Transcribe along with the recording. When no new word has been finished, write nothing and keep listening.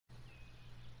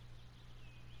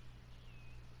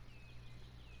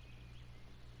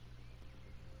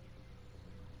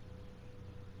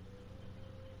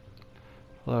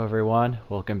Hello everyone,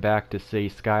 welcome back to City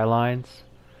Skylines.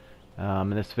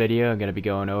 In this video I'm going to be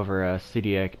going over a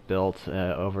city I built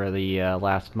over the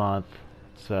last month.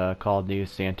 It's called New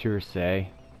Santurce.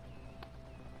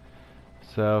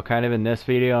 So kind of in this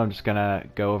video I'm just going to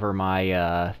go over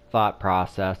my thought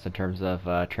process in terms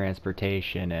of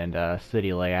transportation and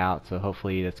city layout, so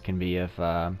hopefully this can be of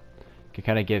can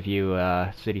kind of give you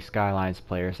City Skylines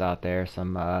players out there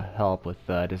some help with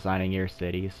designing your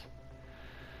cities.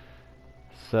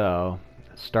 So,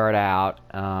 start out,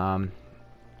 so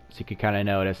you can kind of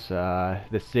notice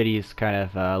the city is kind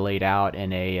of laid out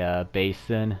in a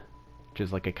basin, which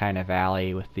is like a kind of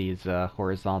valley with these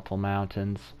horizontal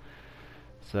mountains.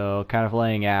 So, kind of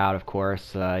laying out, of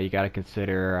course, you got to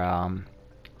consider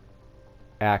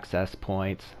access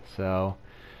points. So,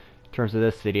 in terms of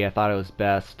this city, I thought it was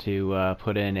best to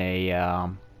put in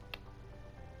a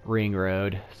ring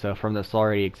road. So from this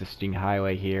already existing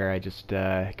highway here, I just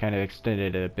kind of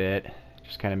extended it a bit.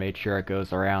 Just kind of made sure it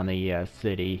goes around the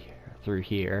city through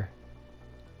here.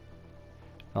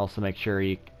 Also make sure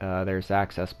there's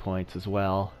access points as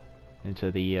well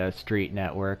into the street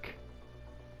network.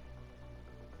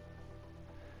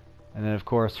 And then of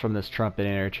course from this trumpet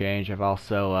interchange I've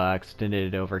also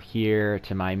extended it over here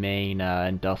to my main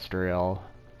industrial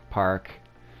park.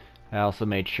 I also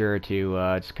made sure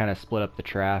to just kind of split up the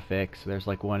traffic, so there's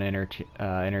like one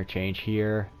interchange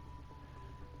here,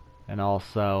 and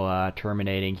also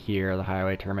terminating here. The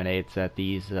highway terminates at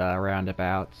these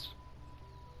roundabouts,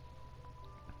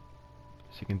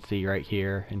 so you can see right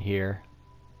here and here.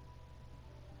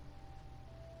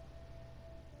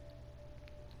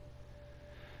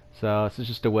 So this is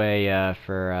just a way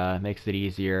for makes it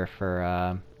easier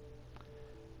for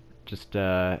just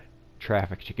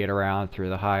traffic to get around through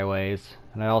the highways.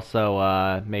 And I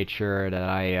also made sure that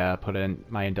I put in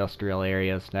my industrial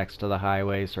areas next to the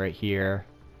highways right here.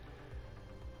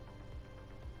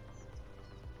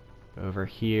 Over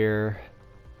here.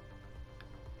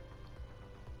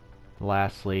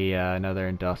 Lastly, another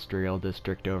industrial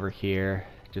district over here.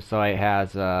 Just so it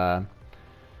has,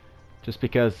 just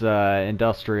because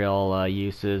industrial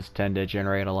uses tend to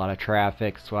generate a lot of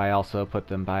traffic, so I also put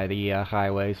them by the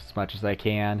highways as much as I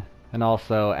can. And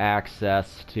also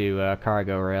access to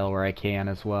cargo rail where I can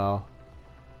as well.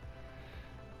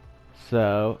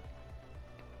 So,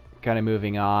 kind of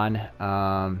moving on.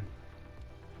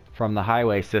 From the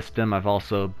highway system, I've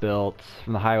also built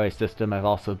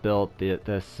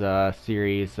this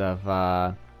series of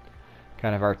kind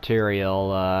of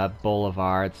arterial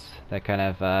boulevards that kind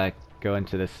of go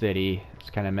into the city. It's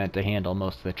kind of meant to handle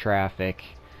most of the traffic.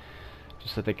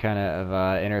 Just that they kind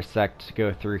of intersect,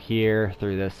 go through here,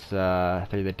 through this,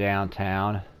 through the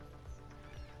downtown.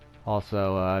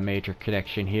 Also a major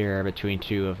connection here between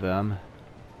two of them.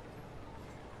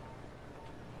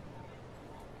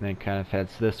 And then kind of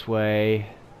heads this way.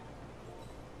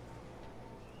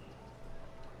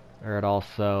 Or it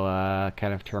also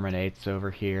kind of terminates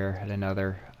over here at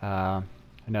another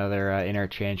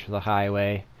interchange for the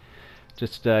highway.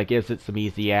 Just gives it some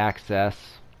easy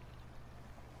access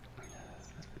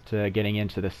to getting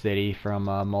into the city from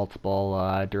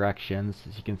multiple directions.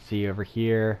 As you can see over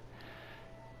here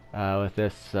with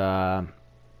this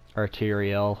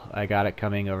arterial, I got it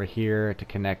coming over here to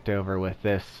connect over with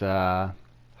this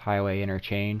highway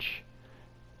interchange.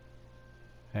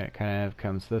 And it kind of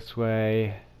comes this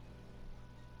way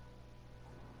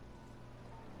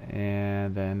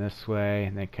and then this way,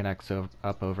 and then connects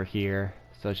up over here.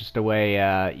 So it's just a way,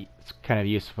 it's kind of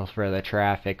useful for the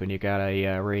traffic when you got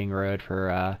a ring road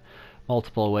for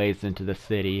multiple ways into the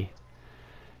city.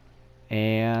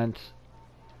 And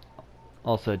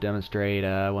also demonstrate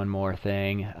one more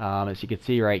thing. As you can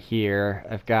see right here,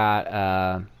 I've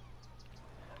got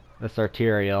this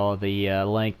arterial. The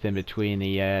length in between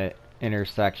the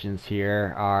intersections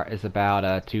here is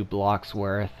about 2 blocks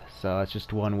worth. So it's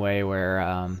just one way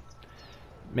where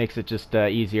makes it just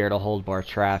easier to hold more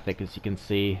traffic, as you can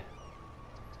see.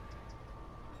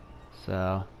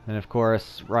 So, and of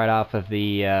course, right off of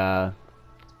these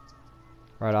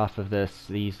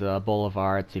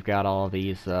boulevards, you've got all of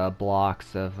these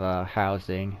blocks of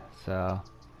housing. So,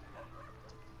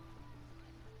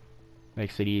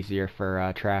 makes it easier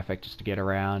for traffic just to get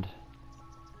around.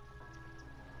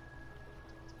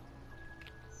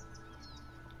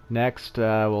 Next,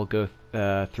 we'll go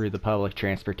through the public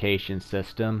transportation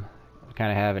system. We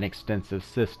kind of have an extensive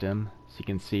system, as you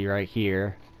can see right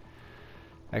here.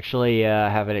 Actually,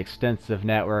 have an extensive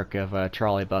network of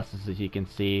trolleybuses, as you can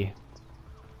see.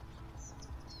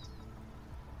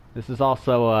 This is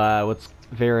also what's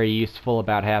very useful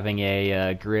about having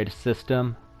a grid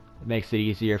system. It makes it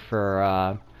easier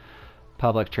for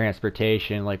public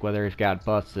transportation, like whether we've got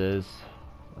buses.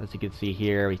 As you can see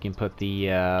here, we can put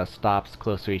the stops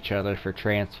close to each other for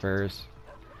transfers.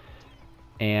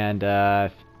 And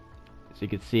as you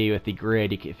can see with the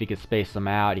grid, if you can space them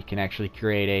out, you can actually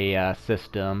create a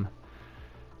system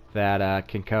that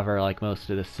can cover like most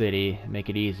of the city, make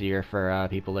it easier for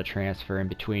people to transfer in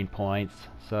between points.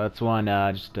 So that's one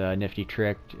just a nifty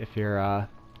trick if you're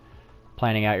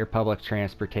planning out your public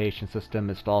transportation system,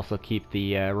 is to also keep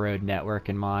the road network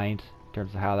in mind in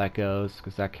terms of how that goes,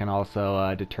 because that can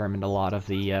also determine a lot of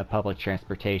the public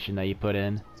transportation that you put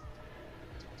in.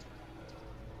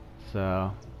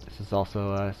 So this is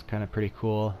also kind of pretty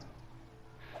cool.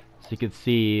 So you can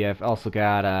see I've also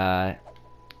got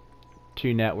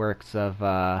two networks of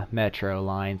metro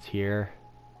lines here.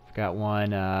 I've got one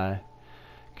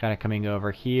kind of coming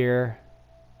over here,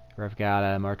 where I've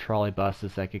got more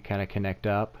trolleybuses that could kind of connect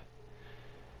up.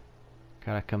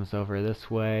 Kind of comes over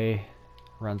this way,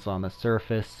 runs on the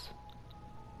surface.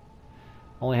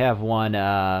 Only have one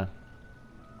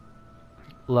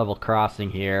level crossing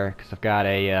here because I've got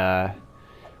a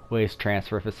waste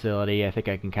transfer facility. I think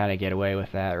I can kind of get away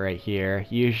with that right here.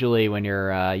 Usually when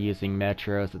you're using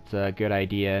metros, it's a good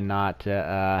idea not to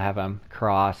have them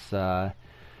cross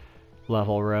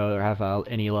level road or have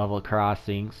any level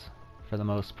crossings for the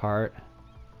most part.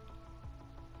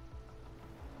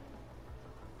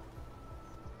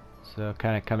 So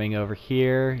kind of coming over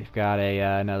here, you've got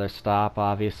another stop,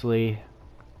 obviously,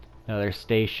 another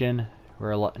station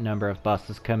where a number of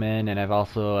buses come in, and I've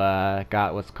also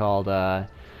got what's called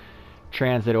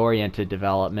transit-oriented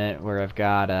development, where I've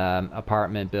got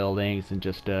apartment buildings and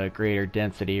just a greater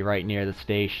density right near the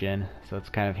station, so it's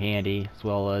kind of handy, as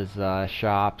well as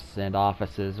shops and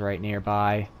offices right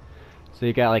nearby. So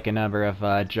you got like a number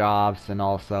of jobs, and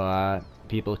also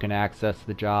people can access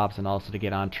the jobs and also to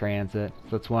get on transit.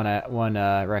 So that's one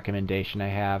recommendation I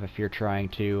have if you're trying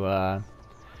to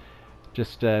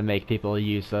just make people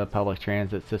use the public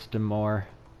transit system more.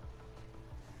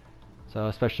 So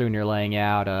especially when you're laying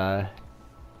out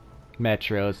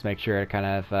metros, make sure to kind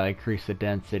of increase the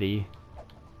density.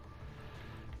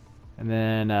 And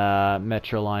then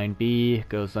Metro Line B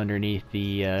goes underneath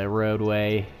the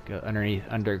roadway,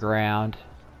 underground.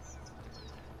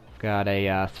 Got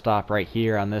a stop right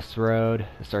here on this road,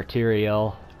 this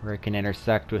arterial, where it can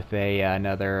intersect with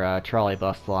another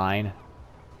trolleybus line.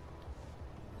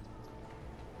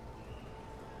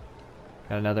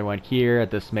 Got another one here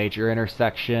at this major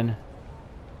intersection.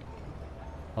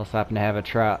 Also happen to have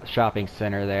a shopping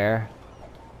center there.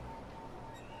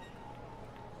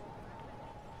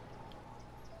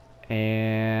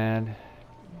 And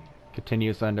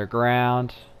continues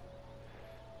underground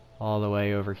all the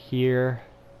way over here,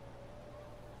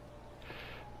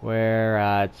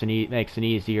 where makes an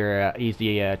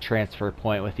easy transfer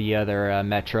point with the other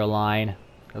metro line,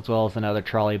 as well as another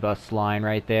trolleybus line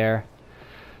right there.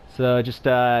 So just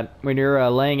when you're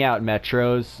laying out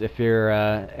metros, if you're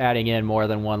adding in more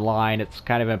than one line, it's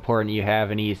kind of important you have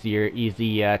an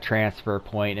easy transfer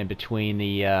point in between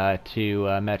the two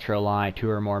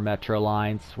or more metro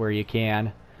lines where you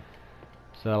can.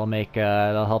 So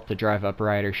that'll help to drive up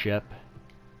ridership.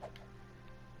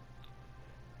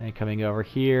 And coming over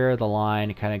here, the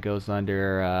line kind of goes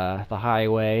under the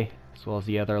highway, as well as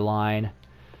the other line.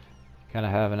 Kind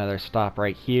of have another stop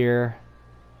right here.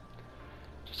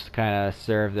 Just kind of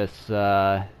serve this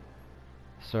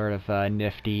sort of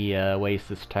nifty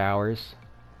Oasis Towers.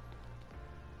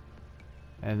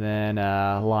 And then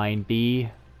line B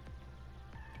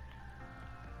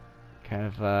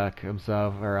kind of comes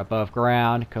over above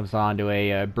ground, comes onto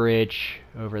a bridge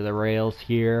over the rails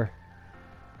here,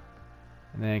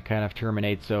 and then kind of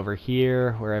terminates over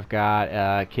here, where I've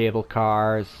got cable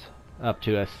cars up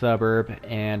to a suburb,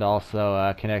 and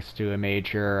also connects to a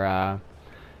major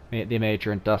the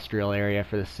major industrial area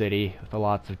for the city with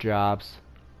lots of jobs.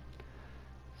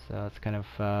 So it's kind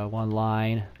of one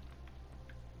line.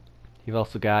 You've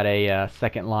also got a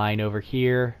second line over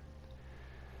here.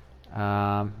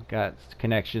 Got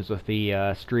connections with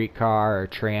the streetcar or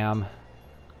tram.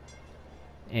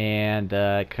 And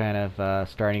kind of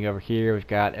starting over here, we've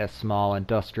got a small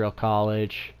industrial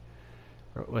college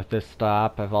with this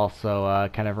stop. I've also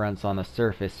kind of runs on the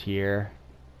surface here.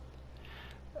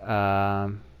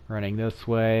 Running this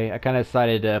way. I kind of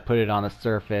decided to put it on the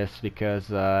surface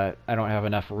because I don't have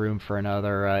enough room for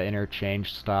another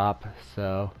interchange stop,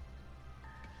 so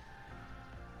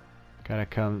kind of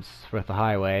comes with the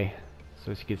highway.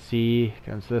 So as you can see,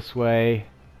 comes this way,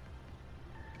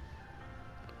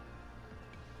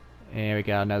 and we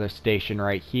got another station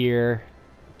right here.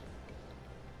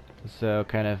 So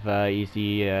kind of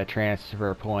easy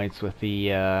transfer points with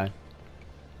the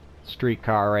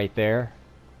streetcar right there.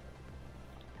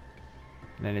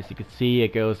 And then as you can see,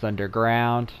 it goes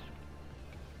underground.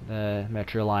 The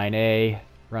Metro Line A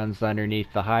runs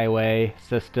underneath the highway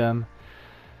system.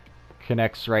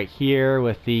 Connects right here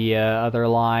with the other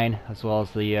line, as well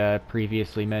as the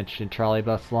previously mentioned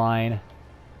trolleybus line.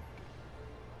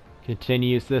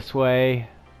 Continues this way,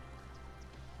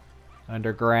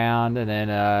 underground, and then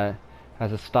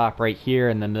has a stop right here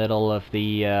in the middle of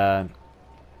the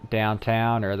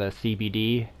downtown, or the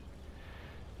CBD.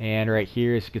 And right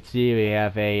here, as you can see, we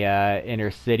have a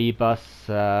inner city bus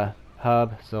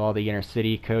hub, so all the inner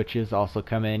city coaches also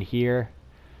come in here.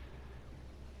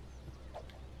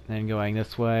 Then going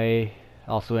this way,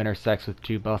 also intersects with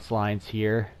two bus lines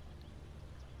here.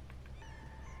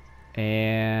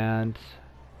 And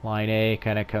line A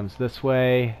kind of comes this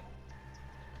way,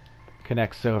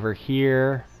 connects over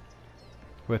here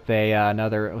with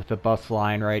a bus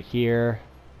line right here.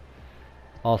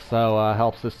 Also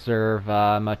helps us serve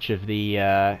much of the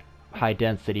high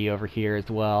density over here as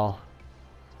well,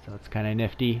 so it's kind of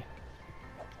nifty.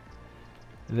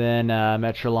 Then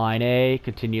Metro Line A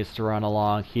continues to run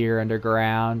along here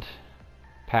underground,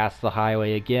 past the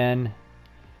highway again,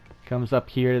 comes up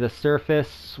here to the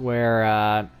surface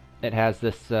where it has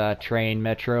this train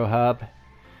metro hub.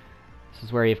 This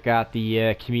is where you've got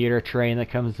the commuter train that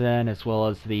comes in, as well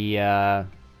as the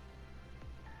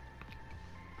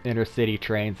intercity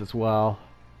trains as well.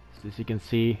 So as you can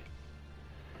see,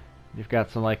 you've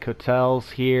got some like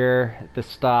hotels here at the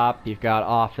stop. You've got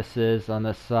offices on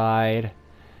this side.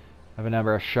 Have a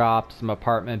number of shops, some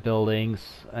apartment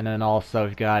buildings, and then also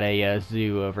we've got a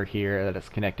zoo over here that it's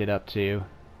connected up to.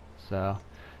 So,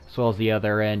 as well as the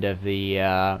other end of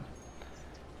the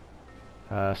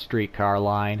streetcar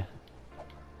line.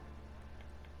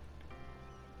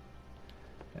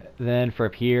 Then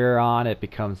from here on, it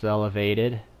becomes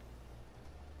elevated,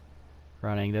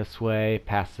 running this way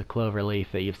past the cloverleaf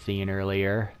that you've seen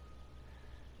earlier.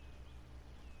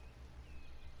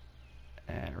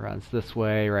 And it runs this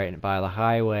way right by the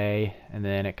highway, and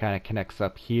then it kind of connects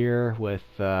up here with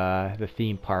the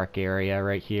theme park area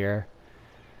right here.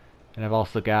 And I've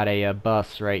also got a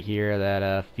bus right here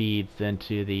that feeds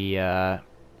into the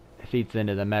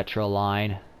Metro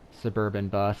line, suburban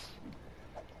bus.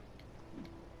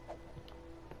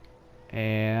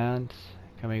 And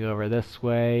coming over this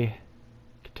way,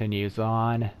 continues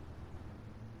on,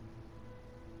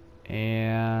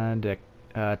 and it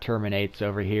terminates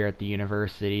over here at the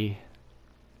university,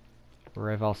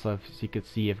 where I've also, as you can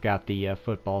see, I've got the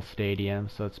football stadium,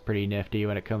 so it's pretty nifty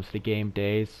when it comes to game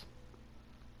days.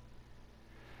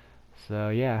 So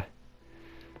yeah.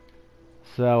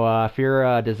 So if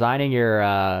you're designing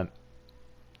your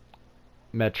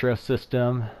metro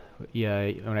system, yeah,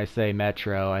 when I say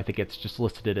metro, I think it's just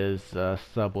listed as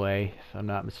subway, if I'm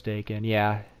not mistaken.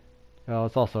 Yeah. Well,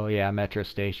 it's also, yeah, metro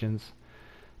stations.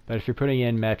 But if you're putting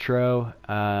in metro,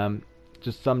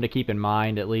 just something to keep in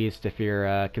mind, at least if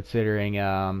you're considering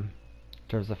in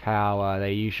terms of how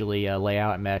they usually lay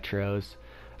out metros.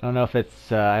 I don't know if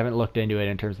it's, I haven't looked into it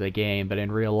in terms of the game, but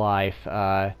in real life,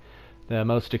 the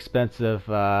most expensive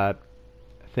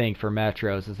thing for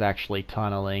metros is actually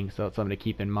tunneling, so it's something to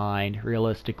keep in mind.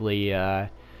 Realistically, if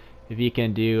you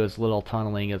can do as little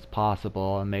tunneling as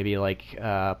possible, and maybe like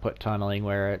put tunneling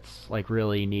where it's like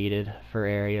really needed for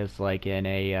areas like in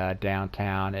a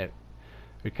downtown, it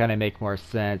would kind of make more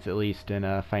sense, at least in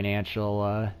a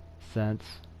financial sense,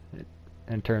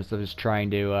 in terms of just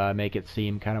trying to make it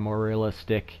seem kind of more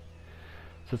realistic.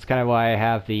 So that's kind of why I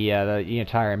have the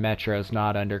entire metros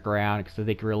not underground, because I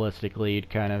think realistically, you'd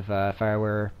kind of if I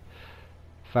were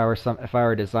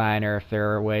a designer, if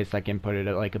there are ways I can put it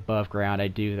like above ground,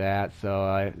 I'd do that.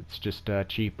 So it's just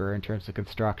cheaper in terms of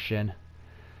construction.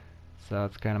 So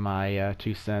it's kind of my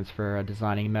 2 cents for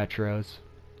designing metros.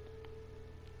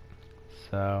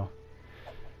 So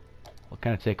we'll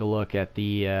kind of take a look at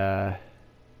the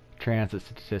transit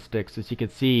statistics. As you can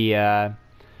see,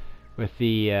 with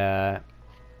the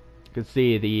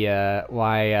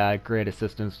Y grid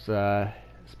assistance,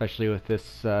 especially with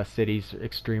this city's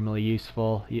extremely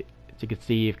useful. As you can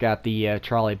see, you've got the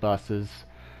trolleybuses.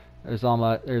 There's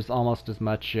almost as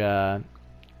much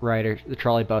riders. The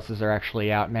trolleybuses are actually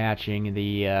outmatching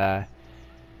the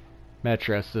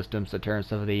metro systems in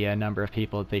terms of the number of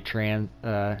people that they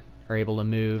are able to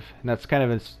move. And that's kind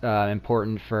of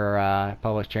important for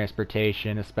public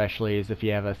transportation, especially as if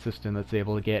you have a system that's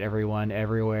able to get everyone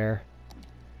everywhere.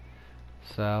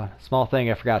 So, small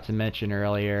thing I forgot to mention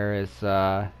earlier is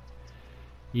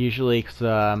usually, because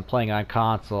I'm playing on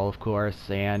console, of course,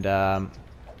 and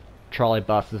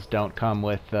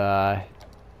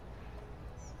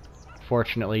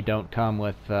unfortunately don't come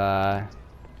with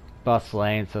bus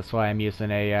lanes. That's why I'm using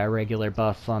a regular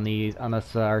bus on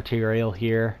this arterial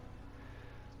here,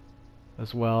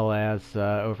 as well as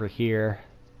over here.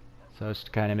 So just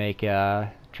to kind of make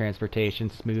transportation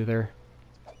smoother.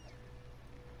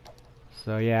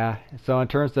 So yeah, so in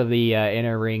terms of the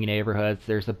inner ring neighborhoods,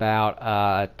 there's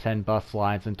about 10 bus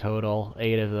lines in total,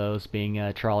 8 of those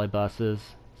being trolley buses.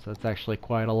 So it's actually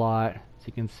quite a lot, as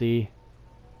you can see.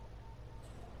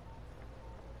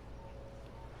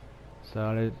 So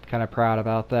I'm kind of proud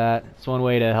about that. It's one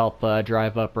way to help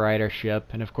drive up ridership,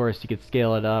 and of course you could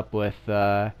scale it up with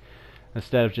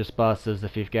instead of just buses.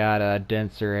 If you've got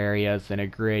denser areas in a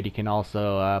grid, you can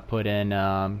also put in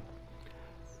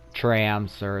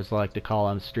trams, or as I like to call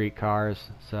them, streetcars.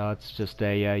 So it's just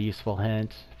a useful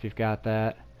hint if you've got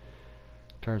that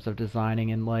in terms of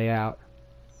designing and layout.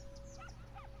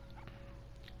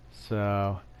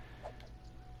 So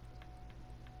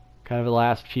kind of the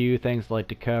last few things I'd like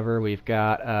to cover. We've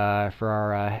got for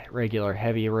our regular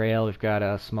heavy rail, we've got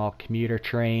a small commuter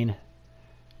train.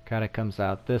 Kind of comes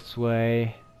out this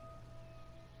way,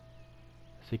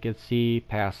 so you can see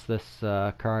past this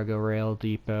cargo rail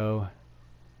depot.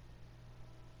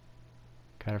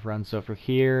 Kind of runs over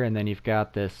here, and then you've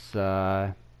got this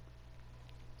sort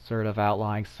of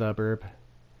outlying suburb.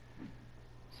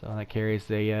 So that carries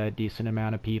a decent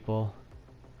amount of people.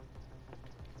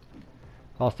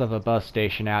 Also have a bus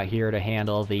station out here to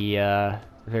handle the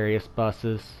various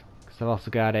buses. I've also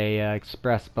got a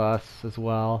express bus as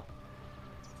well.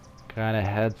 Kind of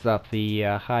heads up the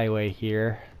highway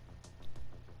here.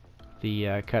 The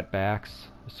cutbacks,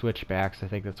 switchbacks, I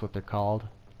think that's what they're called,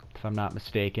 if I'm not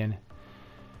mistaken.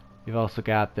 You've also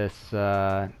got this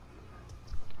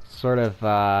sort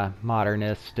of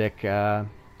modernistic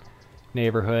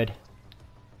neighborhood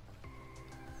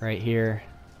right here,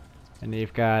 and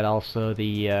you've got also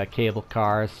the cable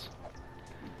cars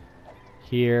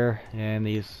here, and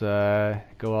these go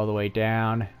all the way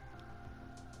down,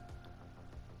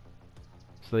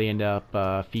 so they end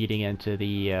up feeding into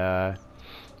the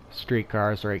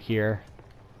streetcars right here.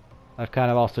 I've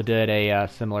kind of also did a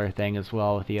similar thing as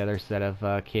well with the other set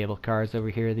of cable cars over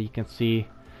here that you can see.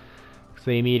 So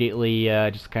they immediately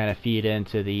just kind of feed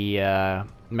into the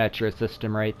metro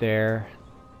system right there,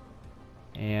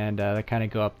 and they kind of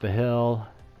go up the hill,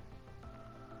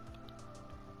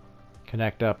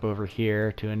 connect up over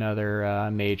here to another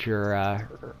major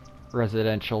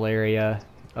residential area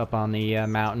up on the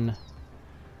mountain.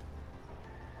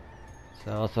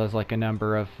 So also has like a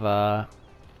number of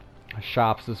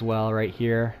shops as well right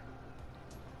here.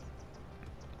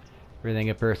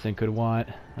 Everything a person could want,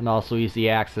 and also easy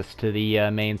access to the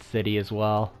main city as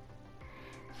well,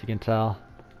 as you can tell.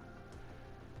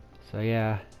 So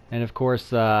yeah, and of course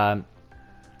the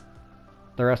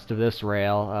rest of this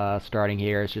rail starting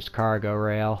here is just cargo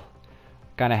rail.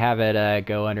 Kind of have it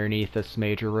go underneath this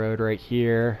major road right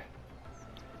here.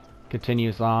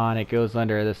 Continues on, it goes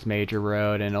under this major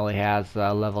road, and only has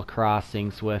level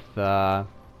crossings with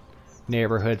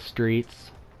neighborhood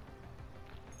streets.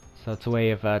 So it's a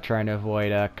way of trying to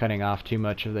avoid cutting off too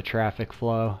much of the traffic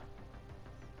flow.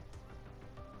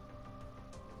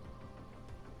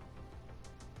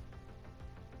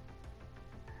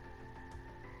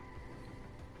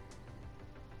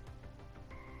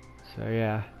 So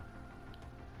yeah,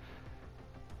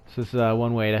 this is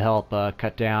one way to help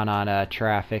cut down on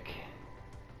traffic.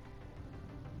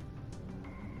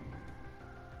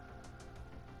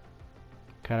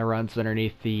 Kind of runs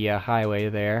underneath the highway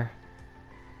there.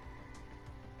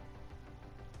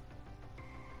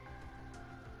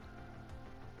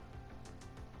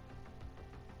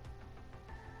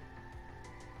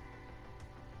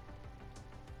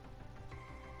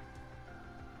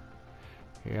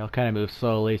 Here, I'll kind of move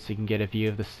slowly so you can get a view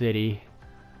of the city.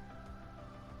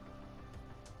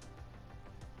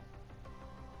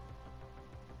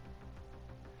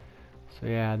 So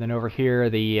yeah, then over here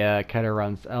the kind of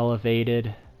runs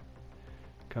elevated.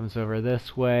 Comes over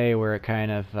this way where it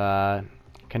kind of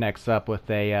connects up with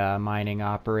a mining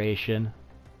operation.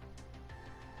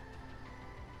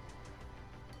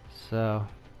 So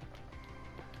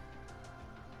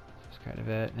that's kind of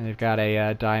it. And they've got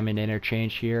a diamond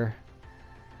interchange here.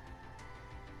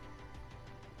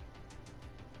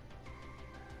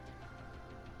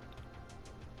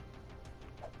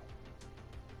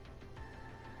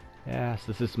 Yeah,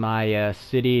 so this is my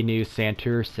city, New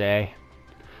Santurce.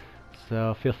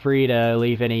 So feel free to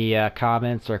leave any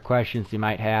comments or questions you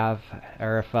might have,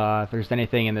 or if there's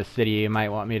anything in the city you might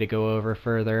want me to go over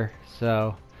further.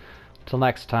 So, till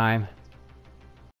next time.